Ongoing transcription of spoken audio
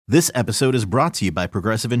This episode is brought to you by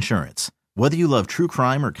Progressive Insurance. Whether you love true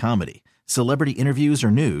crime or comedy, celebrity interviews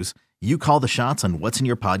or news, you call the shots on what's in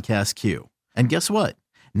your podcast queue. And guess what?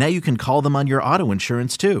 Now you can call them on your auto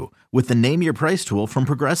insurance too with the Name Your Price tool from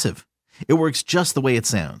Progressive. It works just the way it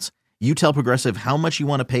sounds. You tell Progressive how much you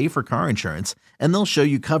want to pay for car insurance, and they'll show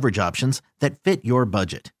you coverage options that fit your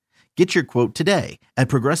budget. Get your quote today at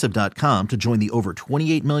Progressive.com to join the over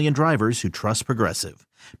 28 million drivers who trust Progressive.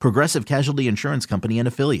 Progressive Casualty Insurance Company and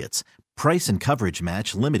Affiliates. Price and coverage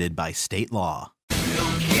match limited by state law. All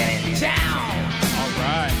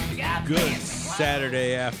right. Good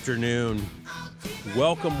Saturday afternoon.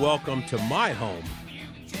 Welcome to my home.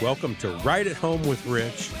 Welcome to Right at Home with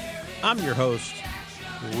Rich. I'm your host,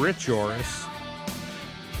 Rich Orris.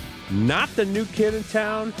 Not the new kid in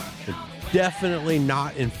town. Definitely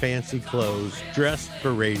not in fancy clothes, dressed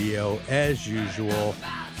for radio as usual.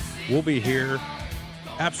 We'll be here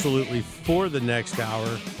absolutely for the next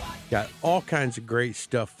hour. Got all kinds of great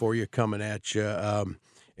stuff for you coming at you.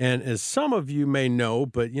 And as some of you may know,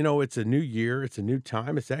 but you know, it's a new year, it's a new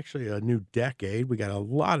time, it's actually a new decade. We got a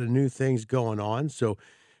lot of new things going on. So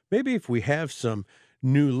maybe if we have some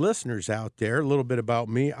new listeners out there, a little bit about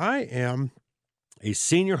me. I am a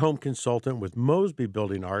senior home consultant with Mosby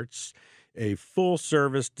Building Arts, a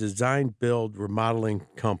full-service design, build, remodeling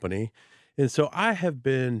company. And so I have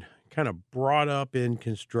been kind of brought up in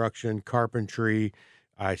construction, carpentry.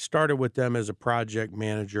 I started with them as a project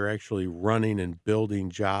manager, actually running and building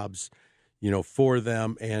jobs, for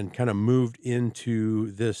them, and kind of moved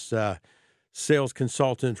into this sales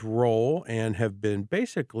consultant role and have been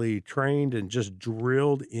basically trained and just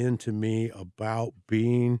drilled into me about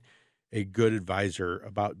being a good advisor,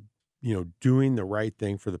 about doing the right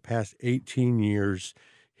thing for the past 18 years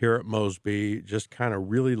here at Mosby, just kind of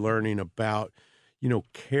really learning about,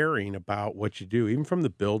 caring about what you do, even from the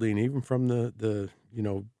building, even from the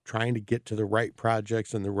trying to get to the right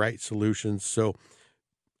projects and the right solutions. So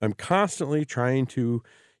I'm constantly trying to,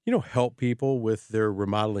 help people with their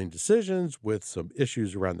remodeling decisions, with some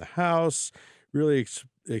issues around the house, really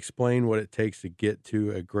explain what it takes to get to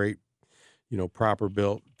a great, proper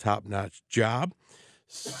built, top-notch job.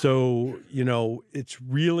 So, it's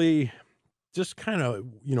really just kind of,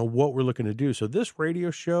 what we're looking to do. So this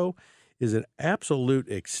radio show is an absolute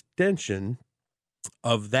extension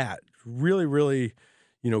of that. Really, really,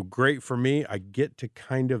 great for me. I get to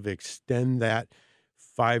kind of extend that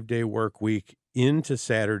 5-day work week into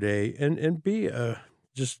Saturday and be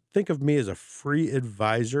just think of me as a free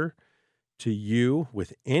advisor to you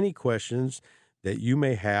with any questions that you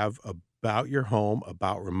may have about your home,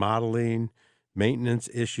 about remodeling, maintenance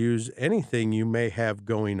issues, anything you may have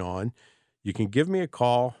going on. You can give me a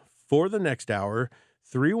call for the next hour,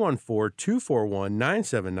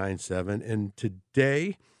 314-241-9797. And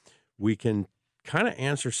today we can kind of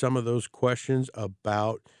answer some of those questions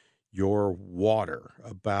about your water,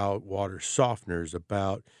 about water softeners,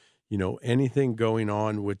 about, anything going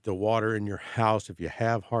on with the water in your house. If you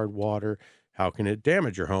have hard water, how can it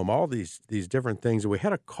damage your home? All these different things. And we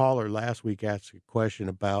had a caller last week ask a question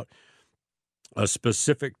about a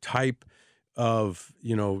specific type of,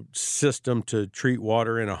 system to treat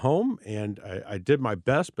water in a home. And I did my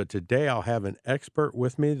best, but today I'll have an expert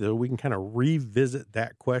with me that we can kind of revisit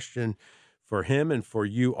that question for him and for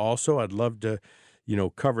you also. I'd love to,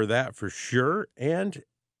 cover that for sure. And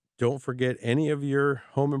don't forget any of your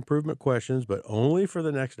home improvement questions, but only for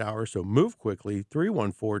the next hour. So move quickly,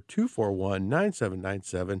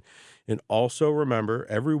 314-241-9797. And also remember,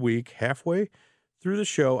 every week, halfway through the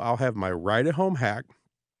show, I'll have my Right at Home hack.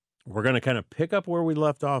 We're going to kind of pick up where we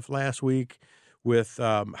left off last week with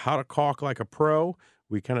how to caulk like a pro.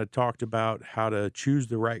 We kind of talked about how to choose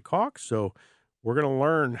the right caulk. So we're going to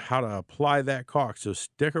learn how to apply that caulk. So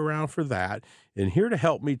stick around for that. And here to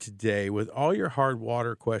help me today with all your hard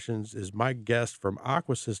water questions is my guest from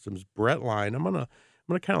Aqua Systems, Brett Line. I'm going to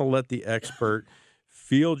kind of let the expert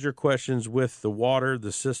field your questions with the water,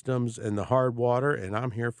 the systems, and the hard water, and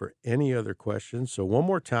I'm here for any other questions. So one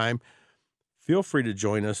more time, feel free to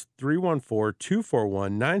join us,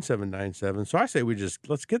 314-241-9797. So I say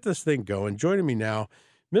let's get this thing going. Joining me now,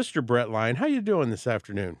 Mr. Brett Line. How you doing this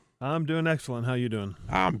afternoon? I'm doing excellent. How you doing?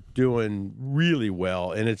 I'm doing really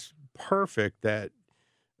well, and it's perfect that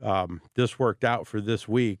this worked out for this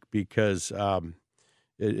week because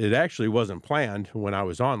it actually wasn't planned when I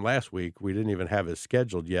was on last week. We didn't even have it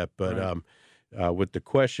scheduled yet, but right. With the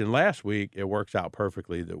question last week, it works out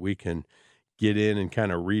perfectly that we can get in and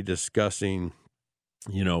kind of rediscussing,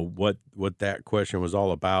 what that question was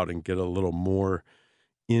all about and get a little more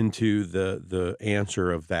into the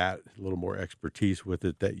answer of that, a little more expertise with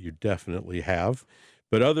it that you definitely have.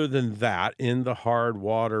 But other than that, in the hard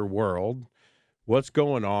water world, what's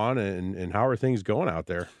going on and how are things going out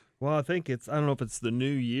there? Well, I don't know if it's the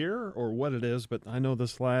new year or what it is, but I know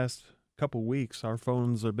this last couple weeks our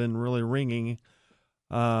phones have been really ringing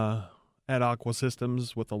at Aqua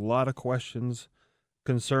Systems with a lot of questions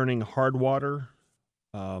concerning hard water.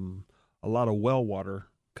 A lot of well water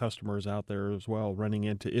customers out there as well running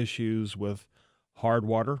into issues with hard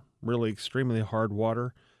water, really extremely hard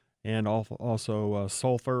water, and also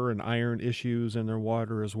sulfur and iron issues in their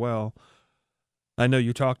water as well. I know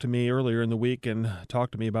you talked to me earlier in the week and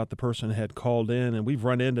talked to me about the person who had called in, and we've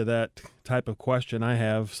run into that type of question I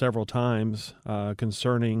have several times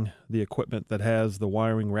concerning the equipment that has the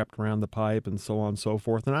wiring wrapped around the pipe and so on and so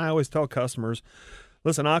forth. And I always tell customers,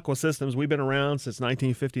 listen, Aqua Systems, we've been around since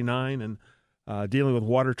 1959, and dealing with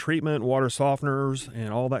water treatment, water softeners,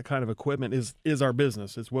 and all that kind of equipment is our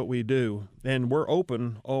business. It's what we do. And we're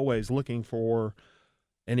open, always looking for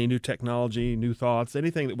any new technology, new thoughts,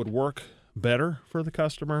 anything that would work better for the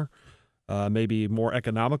customer, maybe more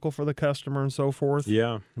economical for the customer and so forth.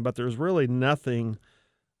 Yeah. But there's really nothing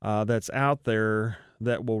that's out there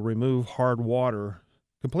that will remove hard water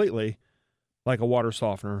completely like a water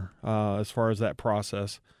softener as far as that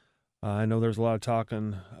process. I know there's a lot of talk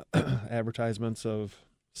in advertisements of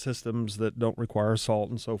systems that don't require salt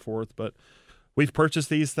and so forth, but we've purchased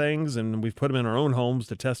these things and we've put them in our own homes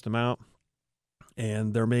to test them out,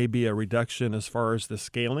 and there may be a reduction as far as the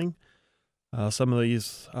scaling. Some of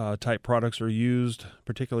these type products are used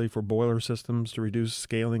particularly for boiler systems to reduce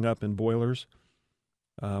scaling up in boilers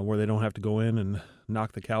where they don't have to go in and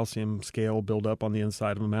knock the calcium scale build up on the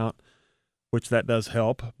inside of them out, which that does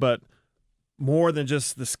help. But more than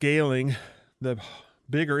just the scaling, the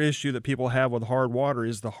bigger issue that people have with hard water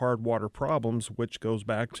is the hard water problems, which goes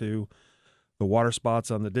back to the water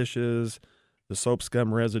spots on the dishes, the soap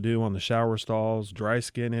scum residue on the shower stalls, dry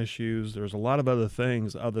skin issues. There's a lot of other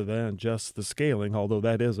things other than just the scaling, although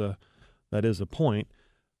that is a point.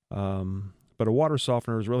 But a water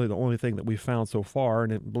softener is really the only thing that we've found so far.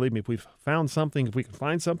 And believe me, if we can find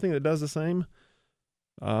something that does the same,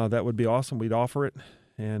 that would be awesome. We'd offer it.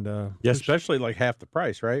 And especially like half the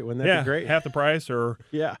price, right? Wouldn't that be great? Half the price, or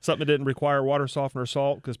something that didn't require water softener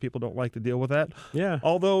salt, because people don't like to deal with that. Yeah.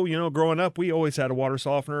 Although, growing up, we always had a water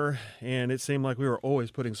softener, and it seemed like we were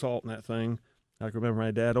always putting salt in that thing. I can remember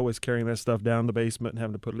my dad always carrying that stuff down the basement and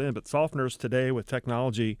having to put it in. But softeners today with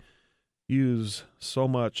technology use so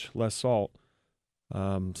much less salt.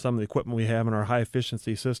 Some of the equipment we have in our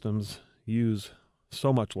high-efficiency systems use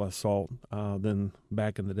so much less salt than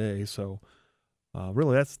back in the day. So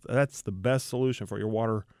really, that's the best solution for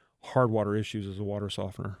your hard water issues is a water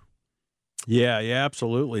softener. Yeah,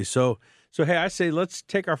 absolutely. So hey, I say let's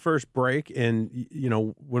take our first break, and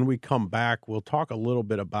when we come back, we'll talk a little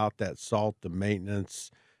bit about that salt, the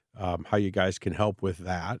maintenance, how you guys can help with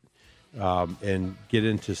that, and get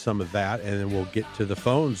into some of that, and then we'll get to the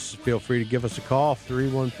phones. Feel free to give us a call,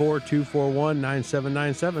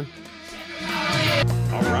 314-241-9797.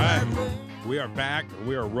 All right. We are back, and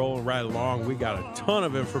we are rolling right along. We got a ton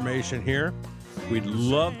of information here. We'd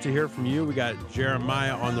love to hear from you. We got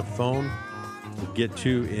Jeremiah on the phone we'll get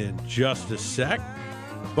to in just a sec.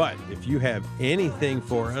 But if you have anything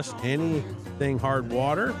for us, anything hard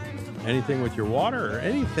water, anything with your water, or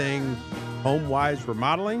anything home-wise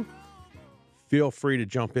remodeling, feel free to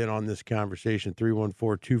jump in on this conversation,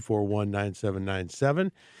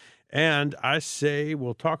 314-241-9797. And I say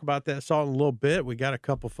we'll talk about that salt in a little bit. We got a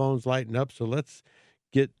couple phones lighting up, so let's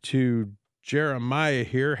get to Jeremiah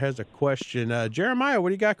here. Has a question. Jeremiah, what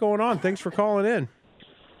do you got going on? Thanks for calling in.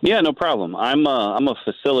 Yeah, no problem. I'm a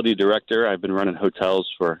facility director. I've been running hotels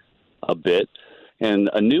for a bit, and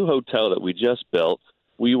a new hotel that we just built.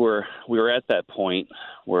 We were at that point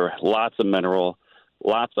where lots of mineral,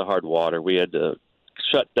 lots of hard water. We had to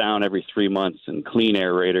shut down every 3 months and clean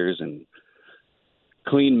aerators and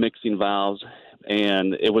clean mixing valves,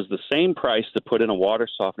 and it was the same price to put in a water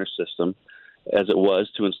softener system as it was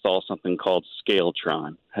to install something called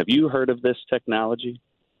Scaltron. Have you heard of this technology?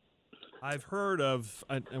 I've heard of,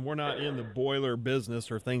 and we're not in the boiler business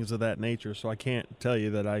or things of that nature, so I can't tell you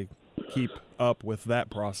that I keep up with that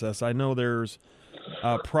process. I know there's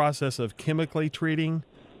a process of chemically treating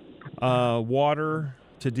water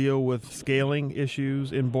to deal with scaling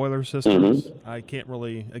issues in boiler systems. Mm-hmm. I can't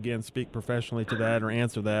really, again, speak professionally to that or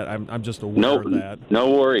answer that. I'm just aware of that.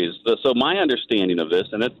 No worries. So my understanding of this,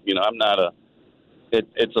 and it's I'm not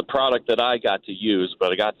it's a product that I got to use,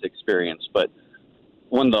 but I got to experience. But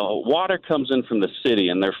when the water comes in from the city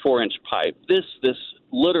and they're 4-inch pipe, this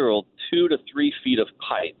literal 2 to 3 feet of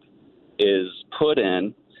pipe is put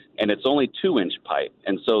in, and it's only 2-inch pipe.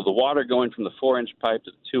 And so the water going from the 4-inch pipe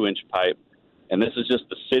to the 2-inch pipe, and this is just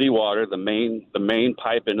the city water, the main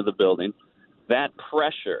pipe into the building, that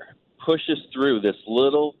pressure pushes through this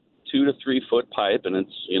little 2 to 3 foot pipe, and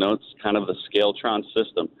it's kind of the Scaltron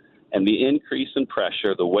system. And the increase in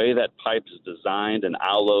pressure, the way that pipe is designed and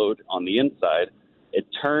allowed on the inside, it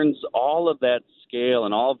turns all of that scale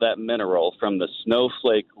and all of that mineral from the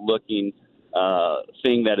snowflake-looking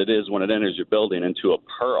thing that it is when it enters your building into a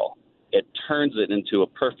pearl. It turns it into a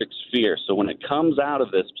perfect sphere. So when it comes out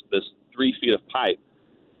of this 3 feet of pipe,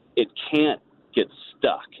 it can't get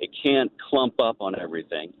stuck. It can't clump up on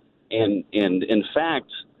everything. And in fact,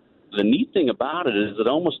 the neat thing about it is it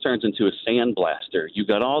almost turns into a sandblaster. You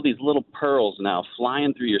got all these little pearls now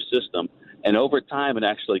flying through your system, and over time it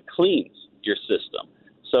actually cleans your system.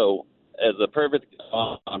 So as a perfect,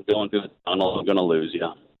 I'm going through the tunnel, I'm going to lose you.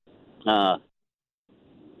 I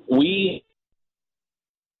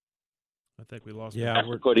think we lost. Yeah,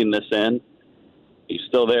 after putting this in. You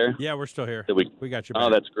still there? Yeah, we're still here. We got you back. Oh,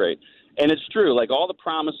 that's great. And it's true. Like all the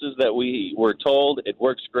promises that we were told, it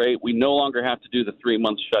works great. We no longer have to do the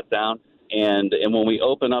 3-month shutdown. And when we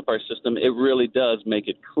open up our system, it really does make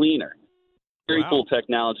it cleaner. Very cool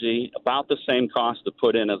technology, about the same cost to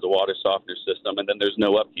put in as a water softener system. And then there's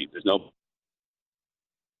no upkeep.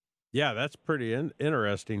 Yeah, that's pretty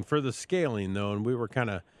interesting for the scaling, though. And we were kind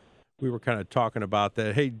of talking about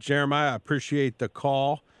that. Hey, Jeremiah, I appreciate the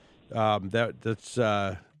call. That's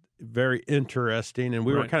very interesting, and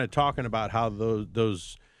we were kind of talking about how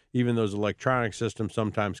those electronic systems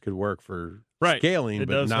sometimes could work for scaling,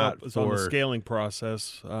 but not for on the scaling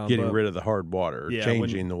process. Getting rid of the hard water, or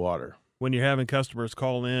changing the water. When you're having customers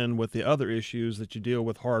call in with the other issues that you deal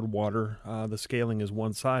with hard water, the scaling is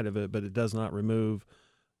one side of it, but it does not remove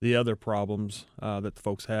the other problems that the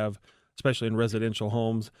folks have, especially in residential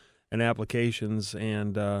homes and applications,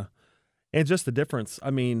 and just the difference. I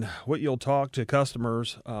mean, what you'll talk to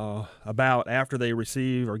customers about after they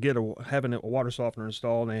receive or having a water softener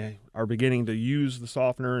installed and they are beginning to use the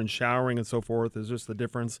softener and showering and so forth is just the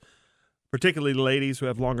difference, particularly the ladies who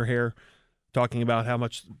have longer hair, talking about how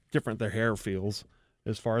much different their hair feels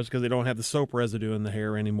as far as because they don't have the soap residue in the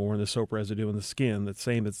hair anymore and the soap residue in the skin,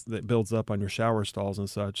 that builds up on your shower stalls and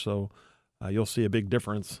such. So you'll see a big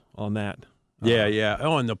difference on that. Yeah.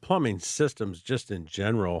 Oh, and the plumbing systems just in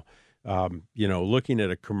general. Looking at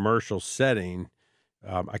a commercial setting,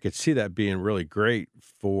 I could see that being really great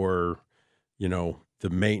for, the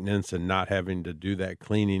maintenance and not having to do that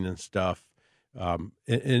cleaning and stuff. And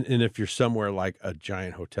if you're somewhere like a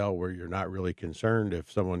giant hotel where you're not really concerned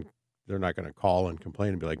if they're not going to call and complain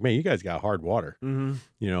and be like, man, you guys got hard water.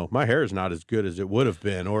 Mm-hmm. My hair is not as good as it would have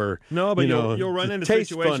been. Or no, but you'll run into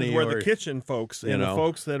situations where or, the kitchen folks and the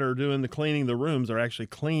folks that are doing the cleaning the rooms are actually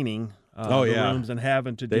cleaning the rooms and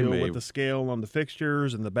having to deal with the scale on the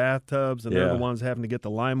fixtures and the bathtubs, and they're the ones having to get the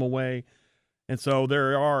lime away. And so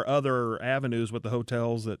there are other avenues with the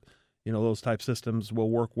hotels that, those type systems will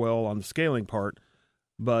work well on the scaling part.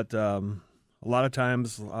 But a lot of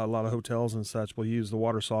times, a lot of hotels and such will use the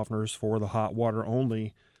water softeners for the hot water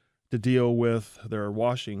only to deal with their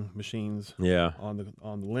washing machines on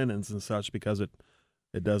the linens and such, because it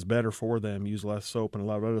does better for them, use less soap and a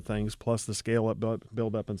lot of other things, plus the scale up,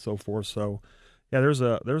 build up, and so forth. So, there's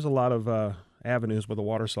a lot of avenues with a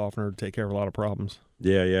water softener to take care of a lot of problems.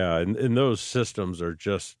 Yeah, and those systems are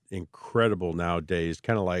just incredible nowadays.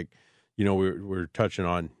 Kind of like, we're touching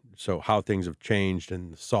on how things have changed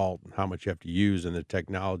and the salt and how much you have to use and the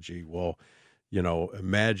technology. Well,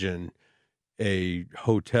 imagine a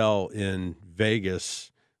hotel in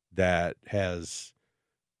Vegas that has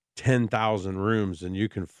 10,000 rooms and you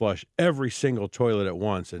can flush every single toilet at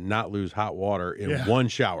once and not lose hot water in one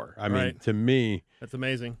shower. I mean, to me, that's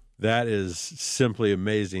amazing. That is simply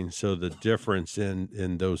amazing. So the difference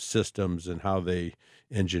in those systems and how they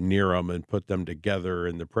engineer them and put them together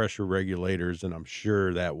and the pressure regulators, and I'm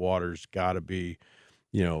sure that water's got to be,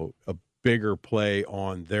 a bigger play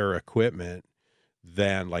on their equipment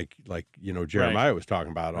than like Jeremiah was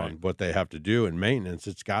talking about on what they have to do in maintenance.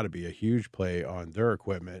 It's got to be a huge play on their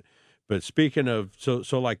equipment. But speaking of so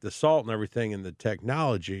like the salt and everything and the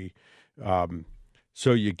technology,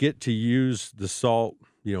 so you get to use the salt,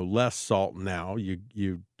 less salt now.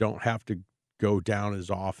 You don't have to go down as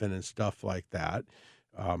often and stuff like that.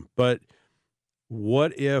 But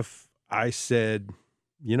what if I said,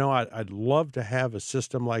 I'd love to have a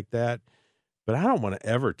system like that, but I don't want to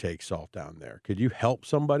ever take salt down there. Could you help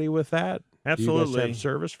somebody with that? Absolutely. Do you guys have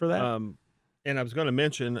service for that? And I was going to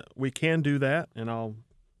mention, we can do that, and I'll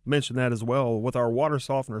mention that as well. With our water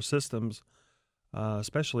softener systems,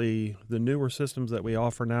 especially the newer systems that we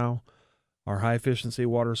offer now, Our high-efficiency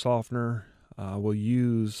water softener will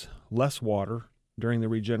use less water during the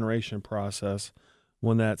regeneration process.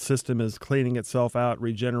 When that system is cleaning itself out,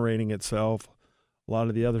 regenerating itself, a lot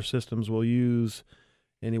of the other systems will use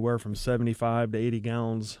anywhere from 75 to 80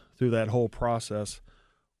 gallons through that whole process,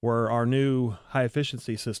 where our new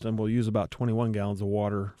high-efficiency system will use about 21 gallons of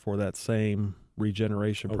water for that same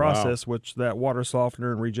regeneration process, wow. Which that water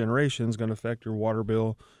softener and regeneration is going to affect your water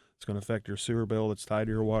bill. It's going to affect your sewer bill. It's tied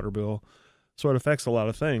to your water bill. So it affects a lot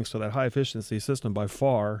of things. So that high-efficiency system by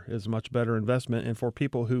far is a much better investment. And for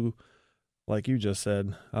people who, like you just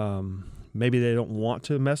said, maybe they don't want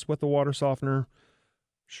to mess with the water softener,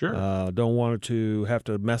 sure, don't want to have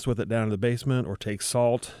to mess with it down in the basement or take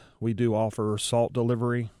salt. We do offer salt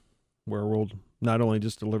delivery, where we'll not only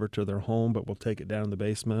just deliver to their home, but we'll take it down in the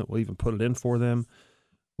basement. We'll even put it in for them.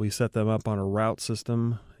 We set them up on a route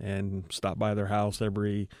system and stop by their house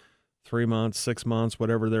every 3 months, 6 months,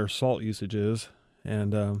 whatever their salt usage is,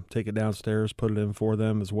 and take it downstairs, put it in for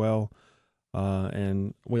them as well.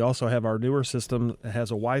 And we also have our newer system that has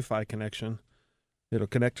a Wi-Fi connection. It'll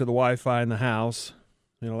connect to the Wi-Fi in the house.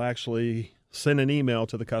 It'll actually send an email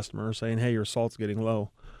to the customer saying, hey, your salt's getting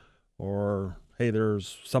low, or hey,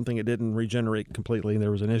 there's something that didn't regenerate completely, there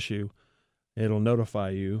was an issue. It'll notify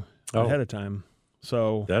you ahead of time.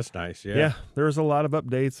 So that's nice. Yeah, there's a lot of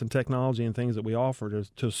updates and technology and things that we offer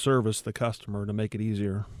to service the customer to make it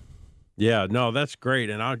easier. Yeah, no, that's great.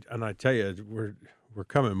 And I tell you, we're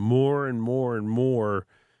coming more and more and more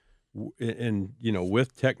in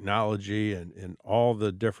with technology and all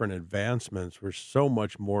the different advancements. We're so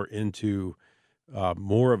much more into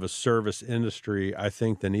more of a service industry, I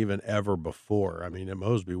think, than even ever before. I mean, at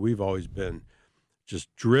Mosby, we've always been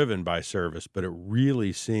just driven by service, but it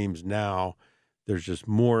really seems now there's just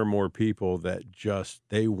more and more people that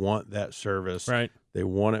they want that service. Right. They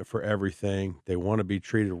want it for everything. They want to be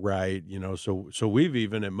treated right. So we've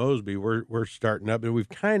even at Mosby, we're starting up, and we've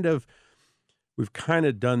kind of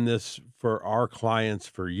done this for our clients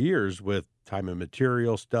for years with time and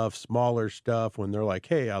material stuff, smaller stuff, when they're like,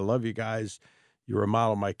 hey, I love you guys. You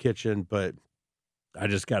remodel my kitchen, but I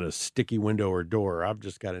just got a sticky window or door. I've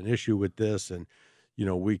just got an issue with this. And,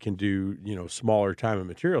 we can do, smaller time and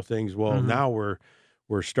material things. Well, mm-hmm. Now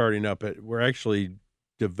we're starting up we're actually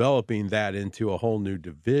developing that into a whole new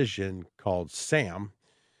division called SAM,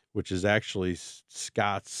 which is actually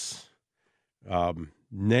Scott's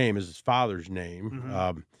name, is his father's name.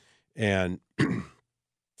 Mm-hmm.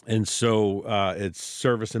 And so it's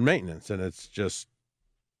service and maintenance, and it's just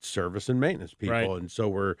service and maintenance people. Right. And so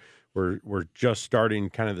we're just starting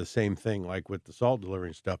kind of the same thing, like with the salt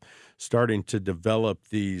delivering stuff, starting to develop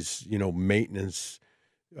these, maintenance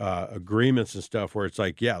agreements and stuff where it's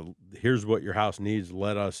like, yeah, here's what your house needs.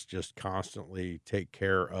 Let us just constantly take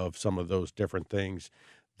care of some of those different things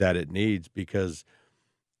that it needs, because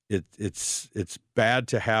it's bad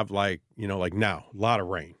to have like now, a lot of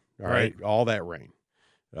rain. All right. All that rain.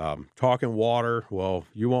 Talking water, well,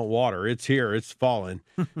 you want water. It's here. It's falling.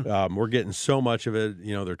 We're getting so much of it.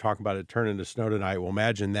 They're talking about it turning to snow tonight. Well,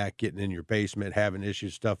 imagine that getting in your basement, having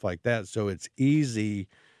issues, stuff like that. So it's easy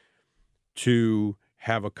to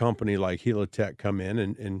have a company like Helitech come in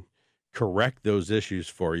and correct those issues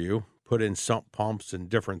for you, put in sump pumps and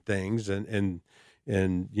different things. And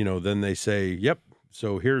then they say, yep,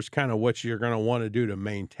 so here's kind of what you're going to want to do to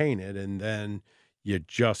maintain it. And then you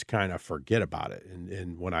just kind of forget about it.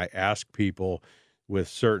 And when I ask people with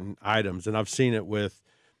certain items, and I've seen it with,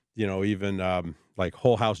 even like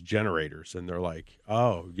whole house generators, and they're like,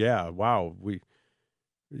 oh yeah, wow,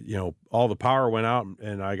 all the power went out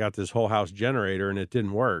and I got this whole house generator and it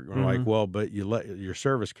didn't work. And I'm like, well, but you let your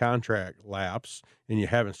service contract lapse and you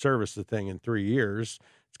haven't serviced the thing in 3 years.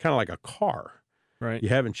 It's kind of like a car, right? You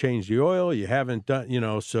haven't changed the oil. You haven't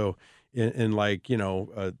done, so in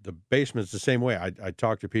the basement's the same way. I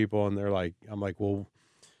talk to people and they're like, I'm like, well,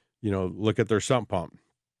 look at their sump pump.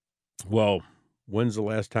 Well, when's the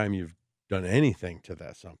last time you've done anything to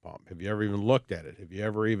that sump pump? Have you ever even looked at it? Have you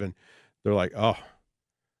ever even, they're like, oh,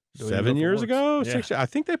 7 years ago, 6 years? I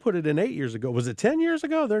think they put it in 8 years ago. Was it 10 years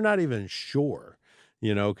ago? They're not even sure,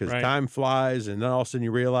 because time flies, and then all of a sudden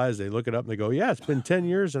you realize, they look it up and they go, yeah, it's been 10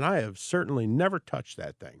 years and I have certainly never touched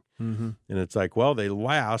that thing. Mm-hmm. And it's like, well, they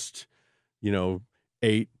last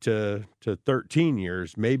 8 to 13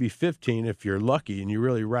 years, maybe 15 if you're lucky and you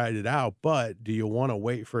really ride it out. But do you want to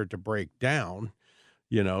wait for it to break down?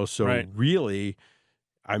 So really,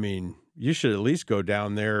 I mean, you should at least go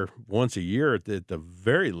down there once a year at the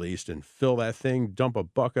very least and fill that thing, dump a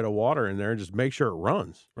bucket of water in there and just make sure it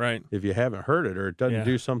runs. Right. If you haven't heard it, or it doesn't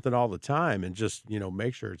do something all the time, and just,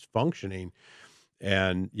 make sure it's functioning.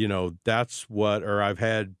 And, that's or I've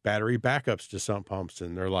had battery backups to sump pumps,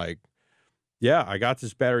 and they're like, yeah, I got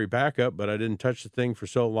this battery backup, but I didn't touch the thing for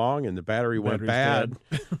so long, and the battery went bad,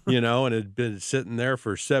 and it had been sitting there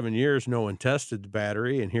for 7 years. No one tested the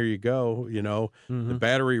battery, and here you go. The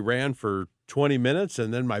battery ran for 20 minutes,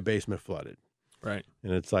 and then my basement flooded. Right.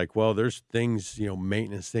 And it's like, well, there's things,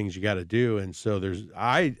 maintenance things you got to do. And so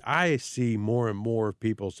I see more and more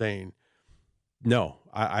people saying, no,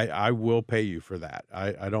 I will pay you for that.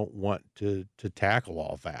 I don't want to tackle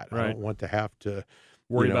all that. Right. I don't want to have to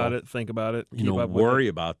worry about it, think about it, worry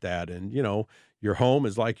about that. And, your home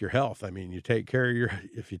is like your health. I mean,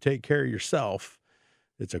 if you take care of yourself,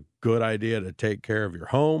 it's a good idea to take care of your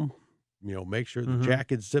home, make sure the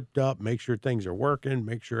jacket's zipped up, make sure things are working,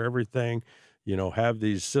 make sure everything, have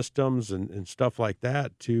these systems and stuff like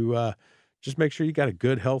that to just make sure you got a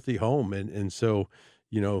good, healthy home. And so,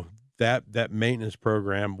 that maintenance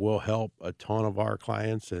program will help a ton of our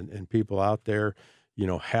clients and people out there,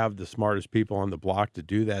 have the smartest people on the block to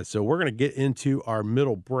do that. So we're going to get into our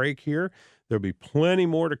middle break here. There'll be plenty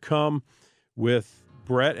more to come with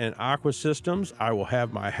Brett and Aqua Systems. I will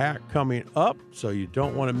have my hack coming up, so you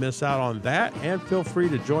don't want to miss out on that. And feel free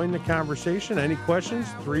to join the conversation. Any questions?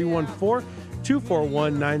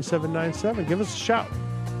 314-241-9797. Give us a shout.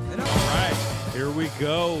 All right, here we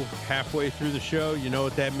go. Halfway through the show. You know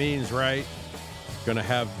what that means, right? Going to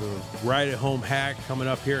have the Right at Home hack coming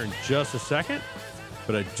up here in just a second.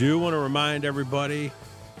 But I do want to remind everybody,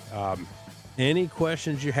 any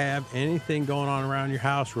questions you have, anything going on around your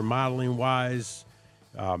house, remodeling-wise,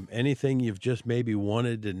 anything you've just maybe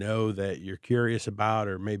wanted to know that you're curious about,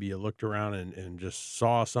 or maybe you looked around and just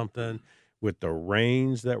saw something with the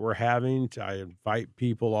rains that we're having. I invite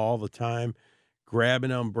people all the time, grab an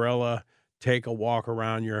umbrella, take a walk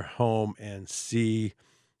around your home and see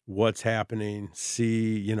what's happening,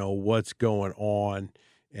 see, what's going on.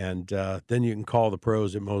 And then you can call the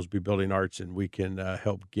pros at Mosby Building Arts, and we can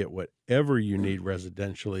help get whatever you need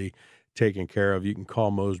residentially taken care of. You can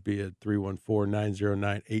call Mosby at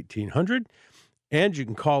 314-909-1800. And you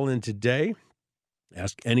can call in today,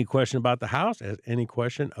 ask any question about the house, ask any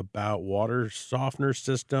question about water softener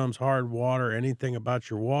systems, hard water, anything about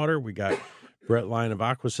your water. We got Brett Line of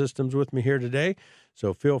Aqua Systems with me here today.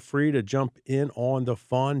 So feel free to jump in on the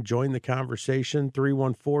fun, join the conversation,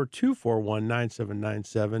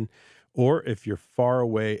 314-241-9797, or if you're far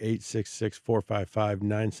away,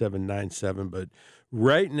 866-455-9797. But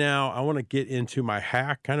right now, I want to get into my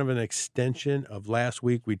hack, kind of an extension of last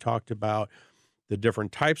week. We talked about the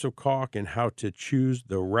different types of caulk and how to choose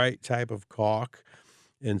the right type of caulk.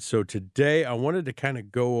 And so today, I wanted to kind of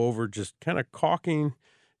go over just kind of caulking,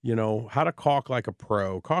 how to caulk like a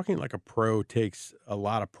pro. Caulking like a pro takes a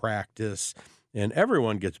lot of practice, and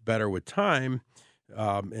everyone gets better with time.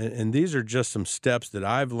 And these are just some steps that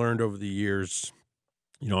I've learned over the years,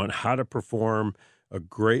 on how to perform a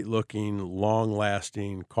great-looking,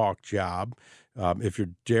 long-lasting caulk job. If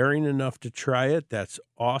you're daring enough to try it, that's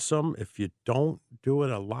awesome. If you don't do it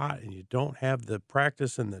a lot and you don't have the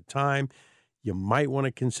practice and the time, you might want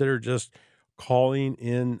to consider just calling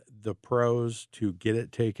in the pros to get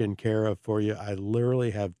it taken care of for you. I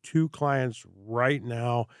literally have 2 clients right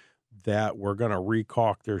now that we're going to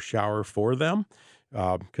re-caulk their shower for them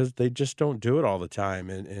because they just don't do it all the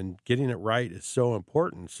time. And getting it right is so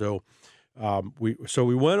important. So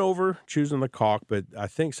we went over choosing the caulk, but I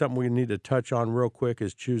think something we need to touch on real quick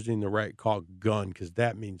is choosing the right caulk gun, because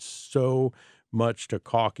that means so much to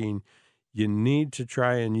caulking. You need to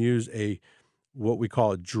try and use what we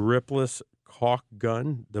call a dripless caulk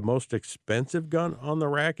gun. The most expensive gun on the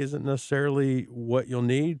rack isn't necessarily what you'll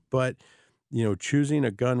need, but choosing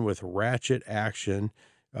a gun with ratchet action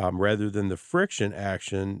rather than the friction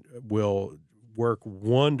action will work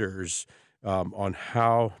wonders on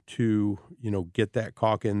how to get that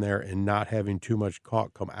caulk in there and not having too much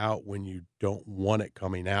caulk come out when you don't want it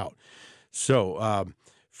coming out. So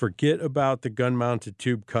forget about the gun mounted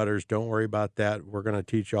tube cutters. Don't worry about that. We're going to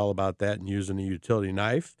teach you all about that and using a utility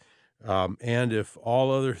knife. And if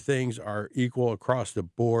all other things are equal across the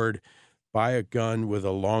board, buy a gun with a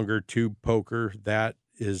longer tube poker. That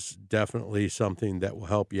is definitely something that will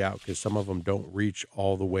help you out, because some of them don't reach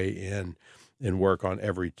all the way in and work on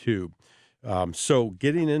every tube. So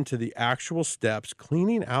getting into the actual steps,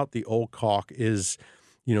 cleaning out the old caulk is,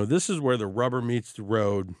 this is where the rubber meets the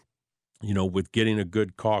road, with getting a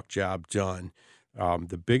good caulk job done.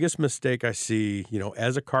 The biggest mistake I see,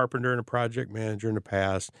 as a carpenter and a project manager in the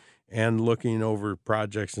past, and looking over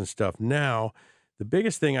projects and stuff now, the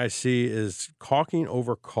biggest thing I see is caulking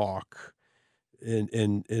over caulk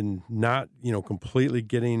and not, completely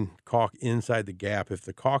getting caulk inside the gap. If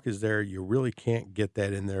the caulk is there, you really can't get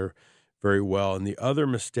that in there very well. And the other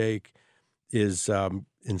mistake is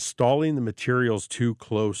installing the materials too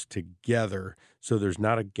close together so there's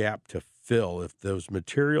not a gap to fill. If those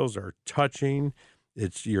materials are touching,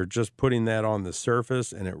 you're just putting that on the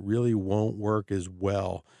surface, and it really won't work as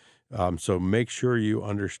well. So make sure you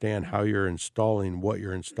understand how you're installing what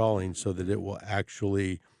you're installing so that it will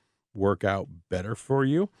actually work out better for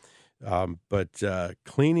you. But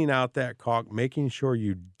cleaning out that caulk, making sure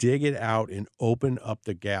you dig it out and open up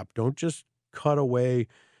the gap. Don't just cut away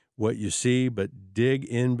what you see, but dig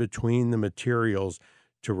in between the materials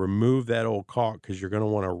to remove that old caulk, because you're going to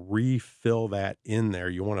want to refill that in there.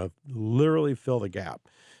 You want to literally fill the gap.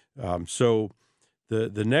 So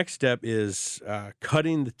the next step is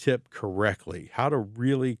cutting the tip correctly, how to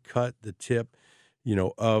really cut the tip,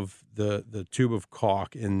 of the tube of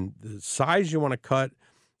caulk. And the size you want to cut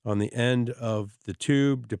on the end of the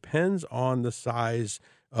tube depends on the size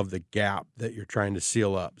of the gap that you're trying to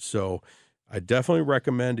seal up. So I definitely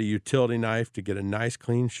recommend a utility knife to get a nice,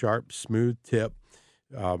 clean, sharp, smooth tip.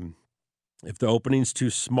 If the opening's too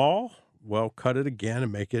small, well, cut it again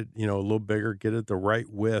and make it, a little bigger, get it the right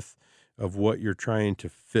width of what you're trying to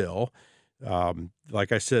fill.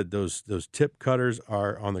 Like I said, those tip cutters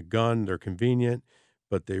are on the gun. They're convenient,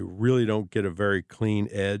 but they really don't get a very clean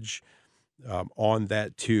edge on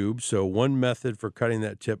that tube. So one method for cutting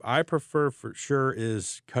that tip I prefer for sure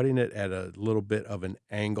is cutting it at a little bit of an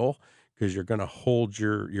angle, because you're going to hold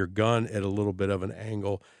your gun at a little bit of an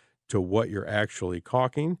angle to what you're actually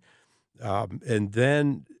caulking. And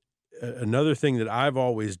then another thing that I've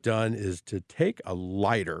always done is to take a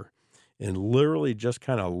lighter and literally just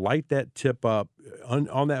kind of light that tip up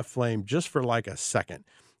on that flame just for like a second.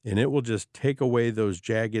 And it will just take away those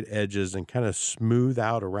jagged edges and kind of smooth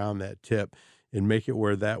out around that tip and make it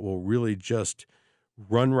where that will really just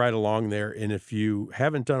run right along there. And if you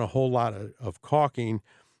haven't done a whole lot of caulking,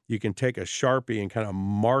 you can take a Sharpie and kind of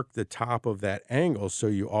mark the top of that angle so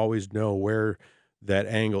you always know where that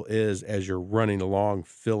angle is as you're running along,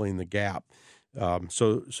 filling the gap.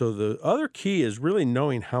 So the other key is really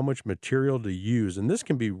knowing how much material to use, and this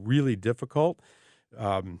can be really difficult.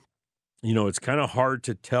 It's kind of hard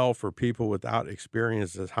to tell for people without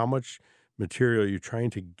experience as how much material you're trying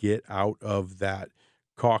to get out of that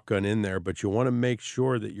caulk gun in there, but you want to make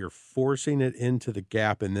sure that you're forcing it into the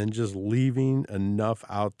gap and then just leaving enough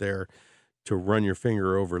out there to run your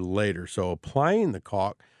finger over later. So applying the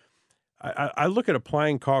caulk, I look at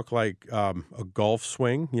applying caulk like a golf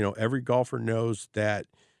swing. Every golfer knows that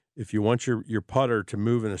if you want your putter to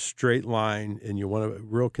move in a straight line and you want a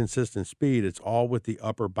real consistent speed, it's all with the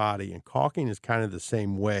upper body. And caulking is kind of the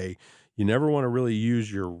same way. You never want to really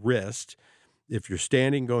use your wrist. If you're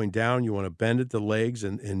standing going down, you want to bend at the legs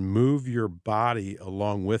and move your body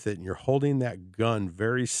along with it. And you're holding that gun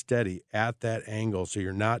very steady at that angle. So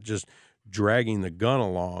you're not just dragging the gun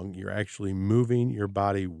along, you're actually moving your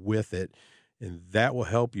body with it. And that will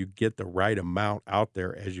help you get the right amount out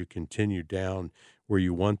there as you continue down where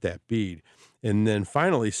you want that bead. And then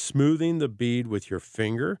finally, smoothing the bead with your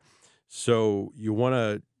finger. So you want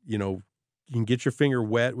to, you can get your finger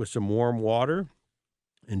wet with some warm water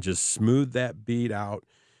and just smooth that bead out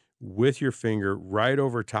with your finger right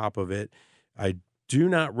over top of it. I do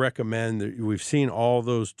not recommend that. We've seen all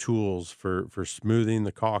those tools for smoothing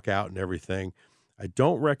the caulk out and everything. I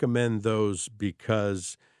don't recommend those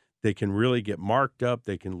because they can really get marked up.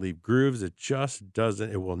 They can leave grooves.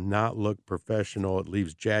 It will not look professional. It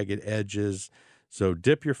leaves jagged edges. So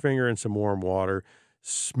dip your finger in some warm water,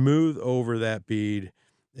 smooth over that bead,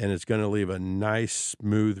 and it's going to leave a nice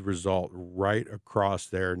smooth result right across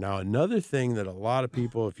there. Now, another thing that a lot of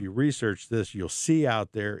people, if you research this, you'll see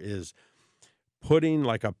out there is putting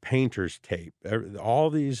like a painter's tape. All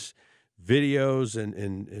these videos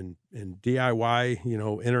and DIY,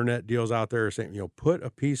 internet deals out there are saying, put a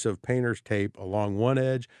piece of painter's tape along one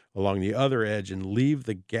edge, along the other edge, and leave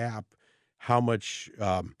the gap how much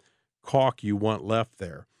caulk you want left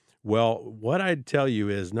there. Well, what I'd tell you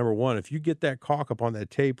is, number one, if you get that caulk up on that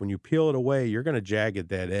tape, when you peel it away, you're going to jag at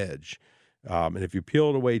that edge. And if you peel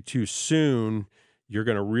it away too soon, you're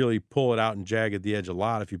going to really pull it out and jag at the edge a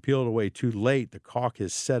lot. If you peel it away too late, the caulk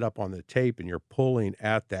is set up on the tape and you're pulling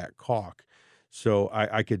at that caulk. So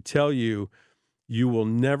I could tell you, you will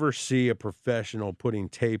never see a professional putting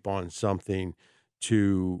tape on something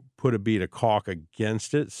to put a bead of caulk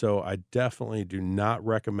against it. So I definitely do not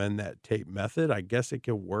recommend that tape method. I guess it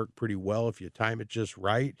can work pretty well if you time it just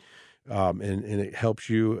right. And it helps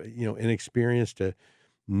you, inexperienced to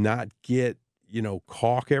not get,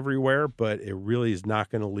 caulk everywhere, but it really is not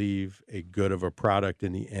going to leave a good of a product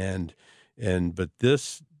in the end. But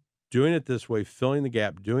doing it this way, filling the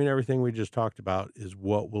gap, doing everything we just talked about is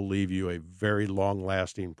what will leave you a very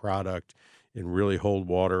long-lasting product and really hold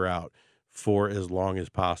water out for as long as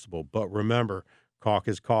possible. But remember, caulk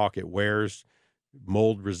is caulk. It wears.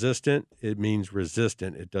 Mold resistant, it means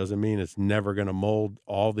resistant. It doesn't mean it's never going to mold.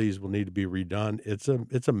 All these will need to be redone.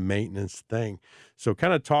 It's a maintenance thing. So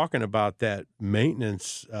kind of talking about that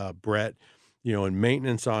maintenance, Brett, and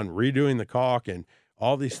maintenance on redoing the caulk and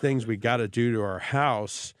all these things we got to do to our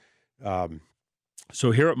house.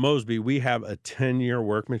 So here at Mosby, we have a 10-year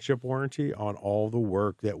workmanship warranty on all the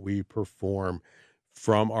work that we perform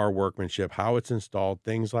from our workmanship, how it's installed,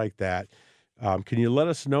 things like that. Can you let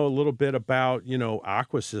us know a little bit about,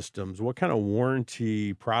 Aqua Systems? What kind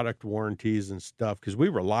of product warranties and stuff? Because we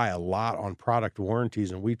rely a lot on product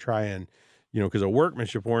warranties, and we try and, because a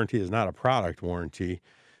workmanship warranty is not a product warranty.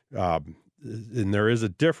 And there is a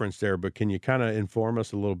difference there, but can you kind of inform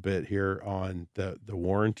us a little bit here on the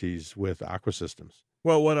warranties with Aqua Systems?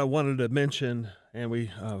 Well, what I wanted to mention, and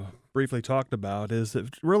we briefly talked about, is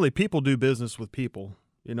that really people do business with people.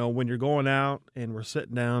 When you're going out and we're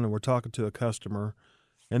sitting down and we're talking to a customer,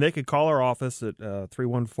 and they could call our office at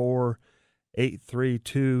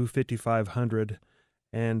 314-832-5500,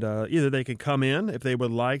 and either they can come in if they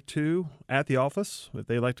would like to at the office. If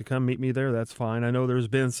they'd like to come meet me there, that's fine. I know there's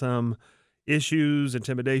been some issues,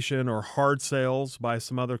 intimidation, or hard sales by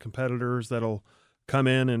some other competitors that'll come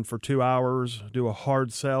in and for 2 hours do a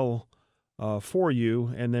hard sell for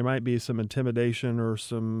you, and there might be some intimidation or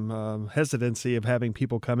some hesitancy of having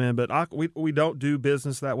people come in. But we don't do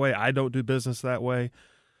business that way. I don't do business that way.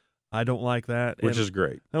 I don't like that. Which is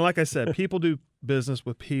great. And like I said, people do business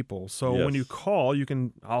with people. So Yes. when you call,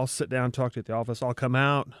 I'll sit down, talk to you at the office. I'll come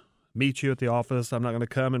out, meet you at the office. I'm not going to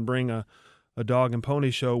come and bring a dog and pony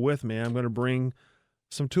show with me. I'm going to bring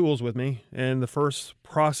some tools with me, and the first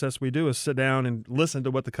process we do is sit down and listen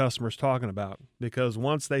to what the customer's talking about, because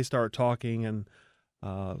once they start talking and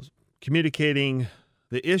communicating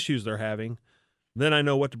the issues they're having, then I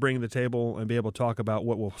know what to bring to the table and be able to talk about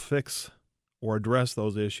what will fix or address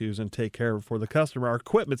those issues and take care of for the customer. Our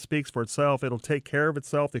equipment speaks for itself. It'll take care of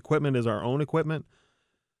itself. The equipment is our own equipment.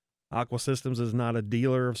 Aqua Systems is not a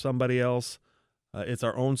dealer of somebody else. It's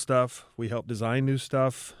our own stuff. We help design new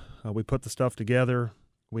stuff. We put the stuff together.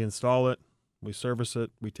 We install it, we service it,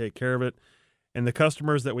 we take care of it. And the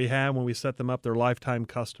customers that we have, when we set them up, they're lifetime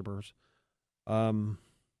customers.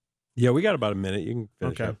 Yeah, we got about a minute. You can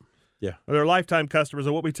finish up. Yeah. They're lifetime customers.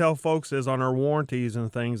 And what we tell folks is on our warranties and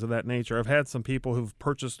things of that nature. I've had some people who've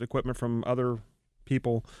purchased equipment from other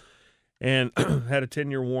people and had a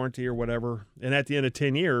 10-year warranty or whatever. And at the end of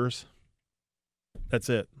 10 years, that's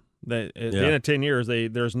it. At the end of 10 years,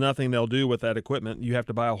 there's nothing they'll do with that equipment. You have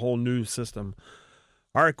to buy a whole new system.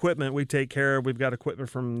 Our equipment we take care of. We've got equipment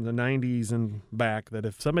from the 90s and back that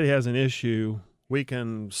if somebody has an issue, we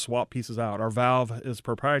can swap pieces out. Our valve is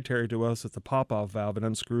proprietary to us. It's a pop-off valve. It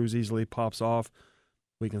unscrews easily, pops off.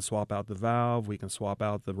 We can swap out the valve. We can swap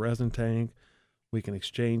out the resin tank. We can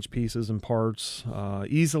exchange pieces and parts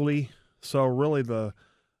easily. So really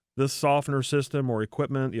this softener system or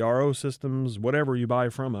equipment, the RO systems, whatever you buy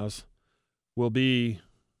from us, will be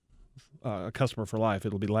a customer for life.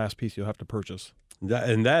 It'll be the last piece you'll have to purchase.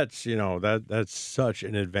 That's that's such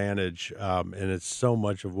an advantage, and it's so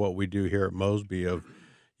much of what we do here at Mosby of,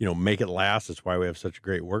 make it last. That's why we have such a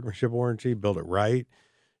great workmanship warranty. Build it right,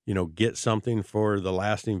 get something for the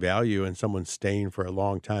lasting value and someone staying for a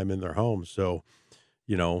long time in their home. So,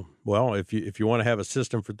 well, if you want to have a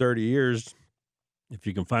system for 30 years, if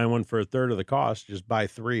you can find one for a third of the cost, just buy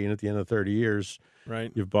 3, and at the end of 30 years,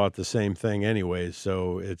 right, you've bought the same thing anyways.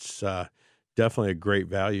 So it's definitely a great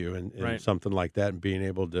value in right, something like that and being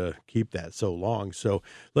able to keep that so long. So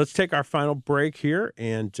let's take our final break here.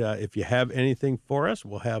 And if you have anything for us,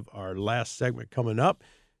 we'll have our last segment coming up.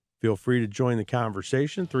 Feel free to join the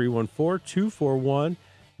conversation,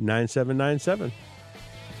 314-241-9797. All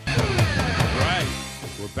right,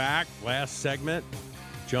 we're back. Last segment.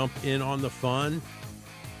 Jump in on the fun.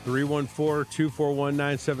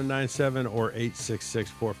 314-241-9797 or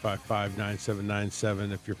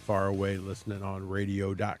 866-455-9797 if you're far away listening on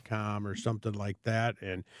radio.com or something like that.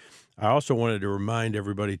 And I also wanted to remind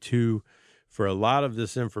everybody, too, for a lot of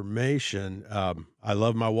this information,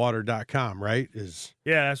 ilovemywater.com, right? That's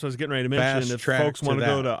what I was getting ready to mention. If folks want to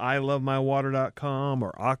go to ilovemywater.com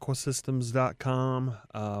or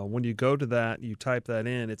aquasystems.com, when you go to that, you type that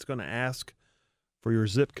in, it's going to ask for your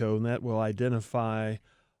zip code, and that will identify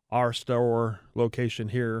our store location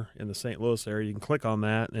here in the St. Louis area. You can click on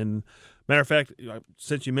that. And matter of fact,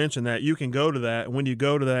 since you mentioned that, you can go to that. And when you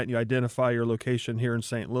go to that and you identify your location here in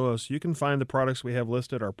St. Louis, you can find the products we have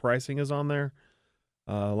listed. Our pricing is on there.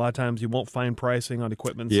 A lot of times you won't find pricing on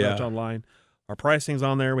equipment and such online. Our pricing's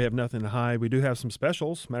on there. We have nothing to hide. We do have some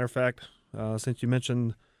specials. Matter of fact, since you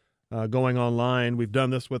mentioned going online, we've done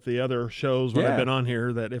this with the other shows when I've been on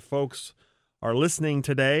here, that if folks are listening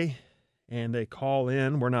today and they call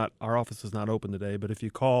in, our office is not open today, but if you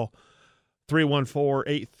call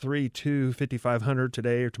 314-832-5500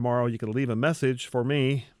 today or tomorrow, you can leave a message for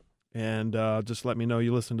me and just let me know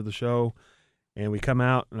you listen to the show, and we come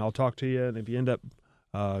out and I'll talk to you. And if you end up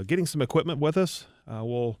getting some equipment with us,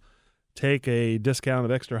 we'll take a discount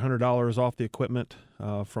of extra $100 off the equipment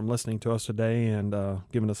from listening to us today and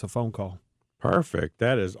giving us a phone call. Perfect.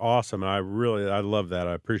 That is awesome. I love that.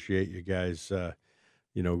 I appreciate you guys,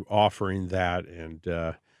 offering that. And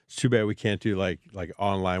it's too bad we can't do like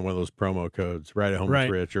online, one of those promo codes, Right at Home with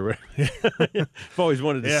Rich. Or I've always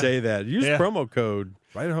wanted to say that. Use promo code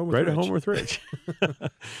Right at Home with Rich.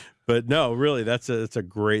 But no, really, that's a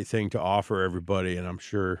great thing to offer everybody, and I'm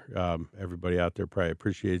sure everybody out there probably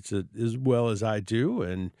appreciates it as well as I do,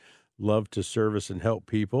 and love to service and help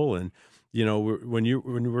people. And when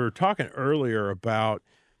we were talking earlier about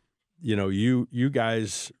you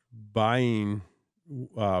guys buying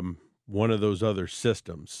one of those other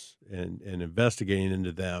systems and investigating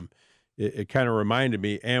into them, it kind of reminded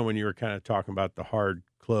me. And when you were kind of talking about the hard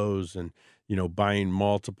close and buying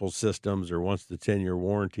multiple systems, or once the 10-year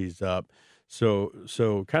warranty's up.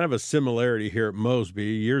 So kind of a similarity here at Mosby.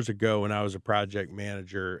 Years ago, when I was a project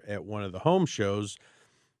manager at one of the home shows,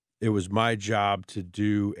 it was my job to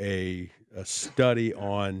do a study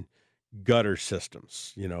on gutter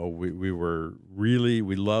systems. We love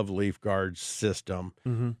LeafGuard's system,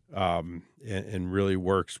 and really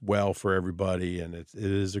works well for everybody. And it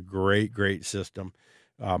is a great system.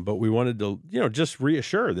 But we wanted to, just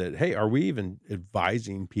reassure that, hey, are we even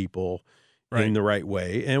advising people in the right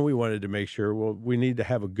way? And we wanted to make sure, we need to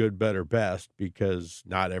have a good, better, best, because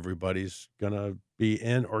not everybody's going to be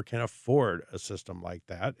in or can afford a system like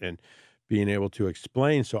that, and being able to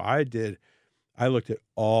explain. So I looked at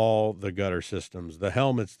all the gutter systems, the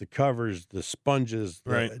helmets, the covers, the sponges,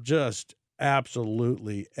 just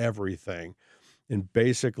absolutely everything. And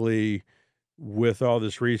basically, with all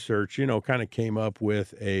this research, kind of came up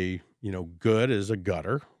with a, good is a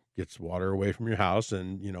gutter, gets water away from your house.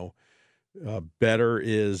 And, better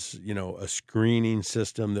is, a screening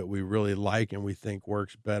system that we really like and we think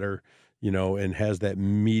works better, and has that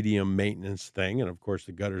medium maintenance thing. And of course,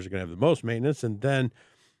 the gutters are going to have the most maintenance. And then,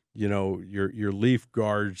 your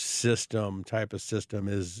LeafGuard system type of system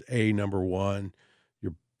is number one.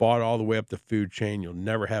 You're bought all the way up the food chain. You'll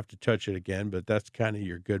never have to touch it again, but that's kind of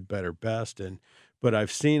your good, better, best. But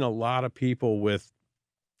I've seen a lot of people with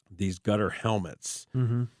these gutter helmets,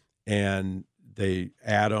 and they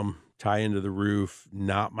add them, tie into the roof.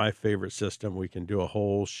 Not my favorite system. We can do a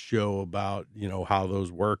whole show about, how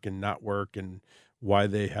those work and not work, and why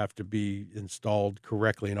they have to be installed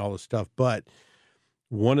correctly and all this stuff. But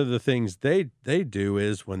one of the things they do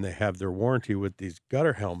is, when they have their warranty with these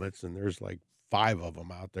gutter helmets, and there's like 5 of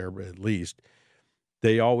them out there at least,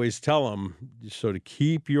 they always tell them, so to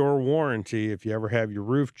keep your warranty, if you ever have your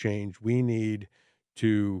roof changed, we need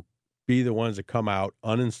to be the ones that come out,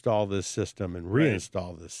 uninstall this system, and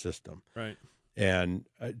reinstall this system. Right. And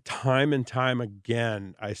time and time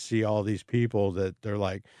again, I see all these people that they're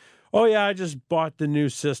like, oh yeah, I just bought the new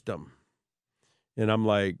system. And I'm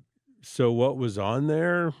like, so what was on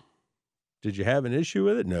there? Did you have an issue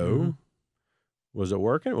with it? No. Was it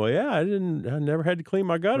working? Well, yeah, I never had to clean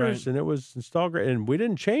my gutters, and it was installed great. And we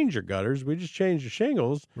didn't change your gutters. We just changed the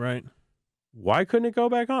shingles. Right. Why couldn't it go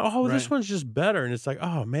back on? Oh, this one's just better. And it's like,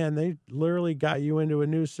 oh man, they literally got you into a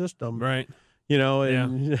new system. Right.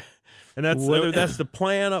 And that's whether that's the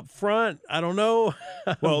plan up front, I don't know.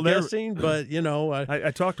 I'm guessing, but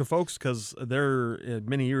I talk to folks because there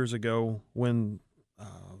many years ago, when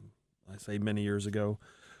I say many years ago,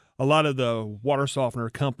 a lot of the water softener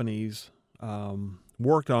companies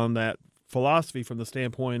worked on that philosophy from the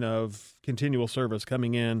standpoint of continual service,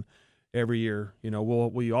 coming in every year.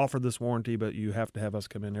 We offer this warranty, but you have to have us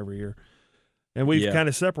come in every year. And we've kind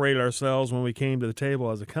of separated ourselves when we came to the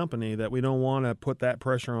table as a company, that we don't want to put that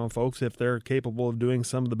pressure on folks. If they're capable of doing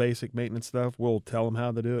some of the basic maintenance stuff, we'll tell them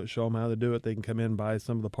how to do it, show them how to do it. They can come in, buy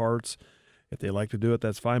some of the parts. If they like to do it,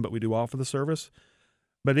 that's fine, but we do offer the service.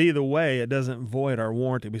 But either way, it doesn't void our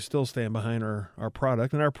warranty. We still stand behind our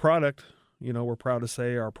product. And our product, we're proud to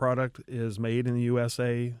say our product is made in the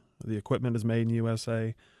USA. The equipment is made in the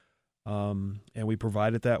USA. And we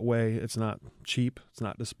provide it that way. It's not cheap. It's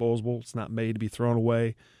not disposable. It's not made to be thrown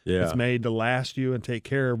away. Yeah. It's made to last you and take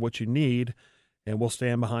care of what you need. And we'll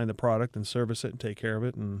stand behind the product and service it and take care of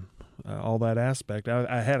it and all that aspect.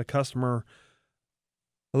 I had a customer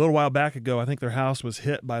a little while back ago. I think their house was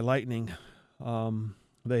hit by lightning.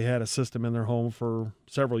 They had a system in their home for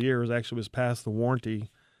several years. Actually, was past the warranty,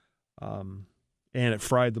 and it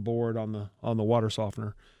fried the board on the water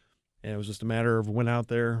softener. And it was just a matter of went out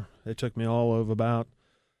there. It took me all of about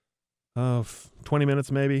 20 minutes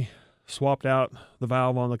maybe. Swapped out the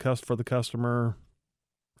valve on for the customer.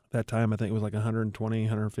 That time I think it was like $120,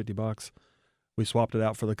 $150. We swapped it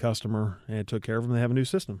out for the customer and it took care of them. They have a new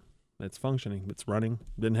system. It's functioning. It's running.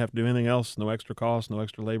 Didn't have to do anything else. No extra cost, no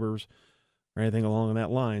extra labors or anything along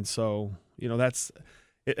that line. So, that's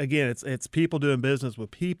again, it's people doing business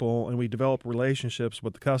with people, and we develop relationships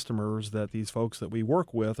with the customers that these folks that we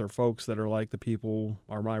work with are folks that are like the people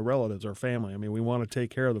are my relatives or family. I mean, we want to take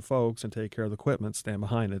care of the folks and take care of the equipment, stand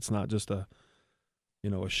behind it. It's not just a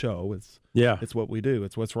show. It's what we do.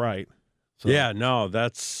 It's what's right. So. Yeah, no,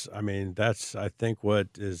 that's I think what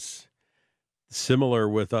is similar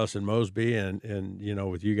with us in Mosby and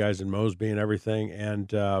with you guys in Mosby and everything. And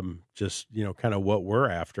just, kind of what we're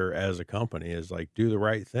after as a company is like, do the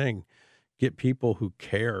right thing, get people who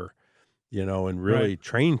care, and really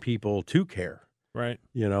train people to care. Right.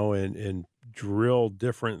 And drill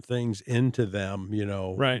different things into them,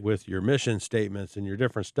 with your mission statements and your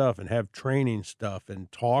different stuff, and have training stuff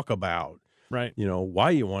and talk about, why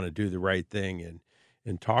you want to do the right thing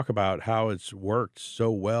and talk about how it's worked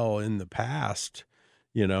so well in the past,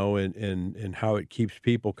 and how it keeps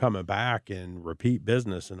people coming back and repeat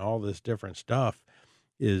business and all this different stuff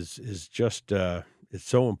is just, it's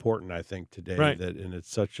so important, I think, today and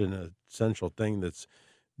it's such an essential thing that's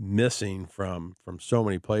missing from so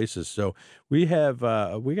many places. So we have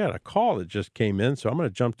we got a call that just came in, so I'm going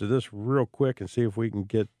to jump to this real quick and see if we can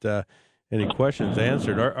get any questions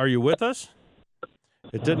answered. Are you with us?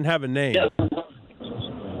 It didn't have a name. Yes.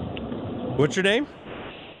 What's your name?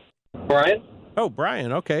 Brian. Oh,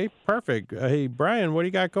 Brian. Okay, perfect. Hey, Brian, what do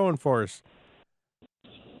you got going for us?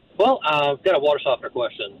 Well, I've got a water softener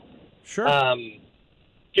question. Sure. A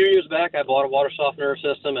few years back, I bought a water softener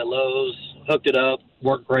system at Lowe's, hooked it up,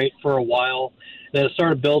 worked great for a while. Then I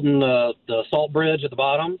started building the salt bridge at the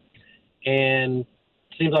bottom, and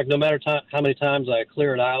it seems like no matter how many times I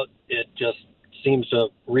clear it out, it just seems to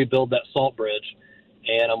rebuild that salt bridge.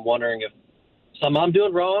 And I'm wondering if something I'm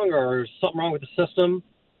doing wrong or something wrong with the system.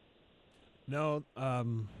 No.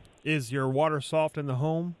 Is your water soft in the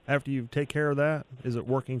home after you take care of that? Is it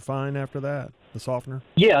working fine after that, the softener?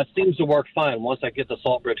 Yeah, it seems to work fine once I get the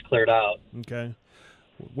salt bridge cleared out. Okay.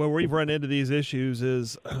 Where we've run into these issues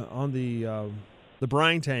is on the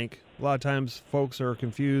brine tank. A lot of times folks are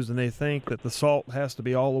confused and they think that the salt has to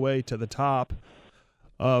be all the way to the top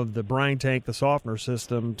of the brine tank, the softener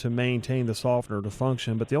system, to maintain the softener to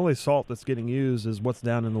function. But the only salt that's getting used is what's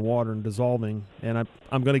down in the water and dissolving. And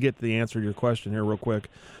I'm going to get to the answer to your question here real quick.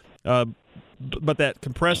 But that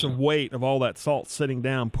compressive weight of all that salt sitting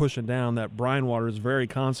down, pushing down, that brine water is very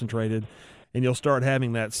concentrated, and you'll start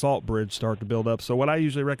having that salt bridge start to build up. So what I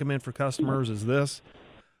usually recommend for customers is this.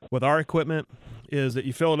 With our equipment is that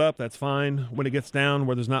you fill it up, that's fine. When it gets down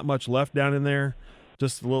where there's not much left down in there,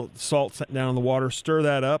 just a little salt sitting down in the water, stir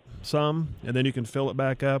that up some, and then you can fill it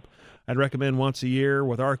back up. I'd recommend once a year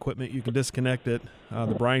with our equipment, you can disconnect it,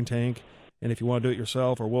 the brine tank, and if you want to do it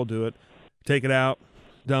yourself, or we'll do it, take it out,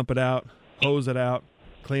 dump it out, hose it out,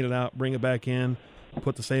 clean it out, bring it back in,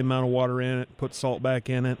 put the same amount of water in it, put salt back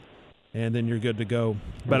in it, and then you're good to go.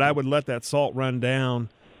 But I would let that salt run down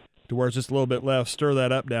to where it's just a little bit left. Stir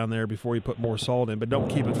that up down there before you put more salt in, but don't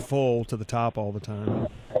keep it full to the top all the time.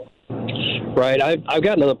 Right. I've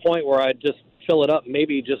gotten to the point where I just fill it up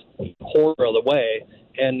maybe just a quarter of the way,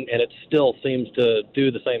 and it still seems to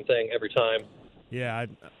do the same thing every time. Yeah,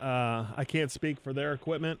 I can't speak for their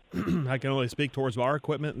equipment. I can only speak towards our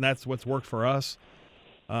equipment, and that's what's worked for us.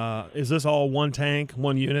 Is this all one tank,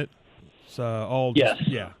 one unit? So all yes.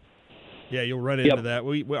 Yeah, you'll run into that.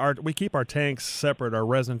 We keep our tanks separate, our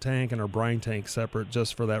resin tank and our brine tank separate,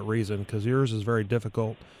 just for that reason, because yours is very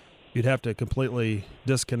difficult. You'd have to completely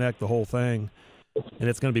disconnect the whole thing, and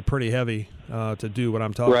it's going to be pretty heavy to do what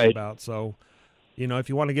I'm talking about. So, if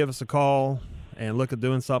you want to give us a call and look at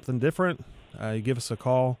doing something different, you give us a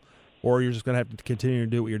call, or you're just going to have to continue to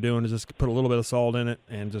do what you're doing, is just put a little bit of salt in it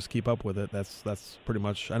and just keep up with it. That's pretty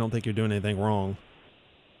much, I don't think you're doing anything wrong.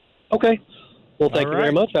 Okay. Well, thank you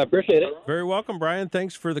very much. I appreciate it. Very welcome, Brian.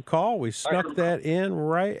 Thanks for the call. We snuck that in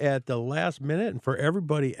right at the last minute. And for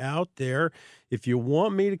everybody out there, if you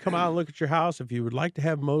want me to come out and look at your house, if you would like to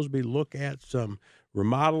have Mosby look at some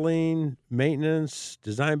remodeling, maintenance,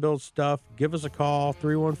 design build stuff, give us a call,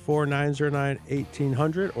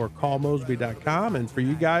 314-909-1800 or call Mosby.com. And for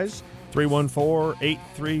you guys,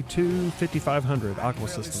 314-832-5500, Aqua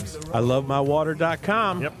Systems. I love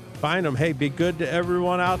mywater.com. Yep. Find them. Hey, be good to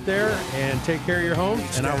everyone out there and take care of your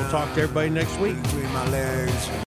homes. And I will talk to everybody next week.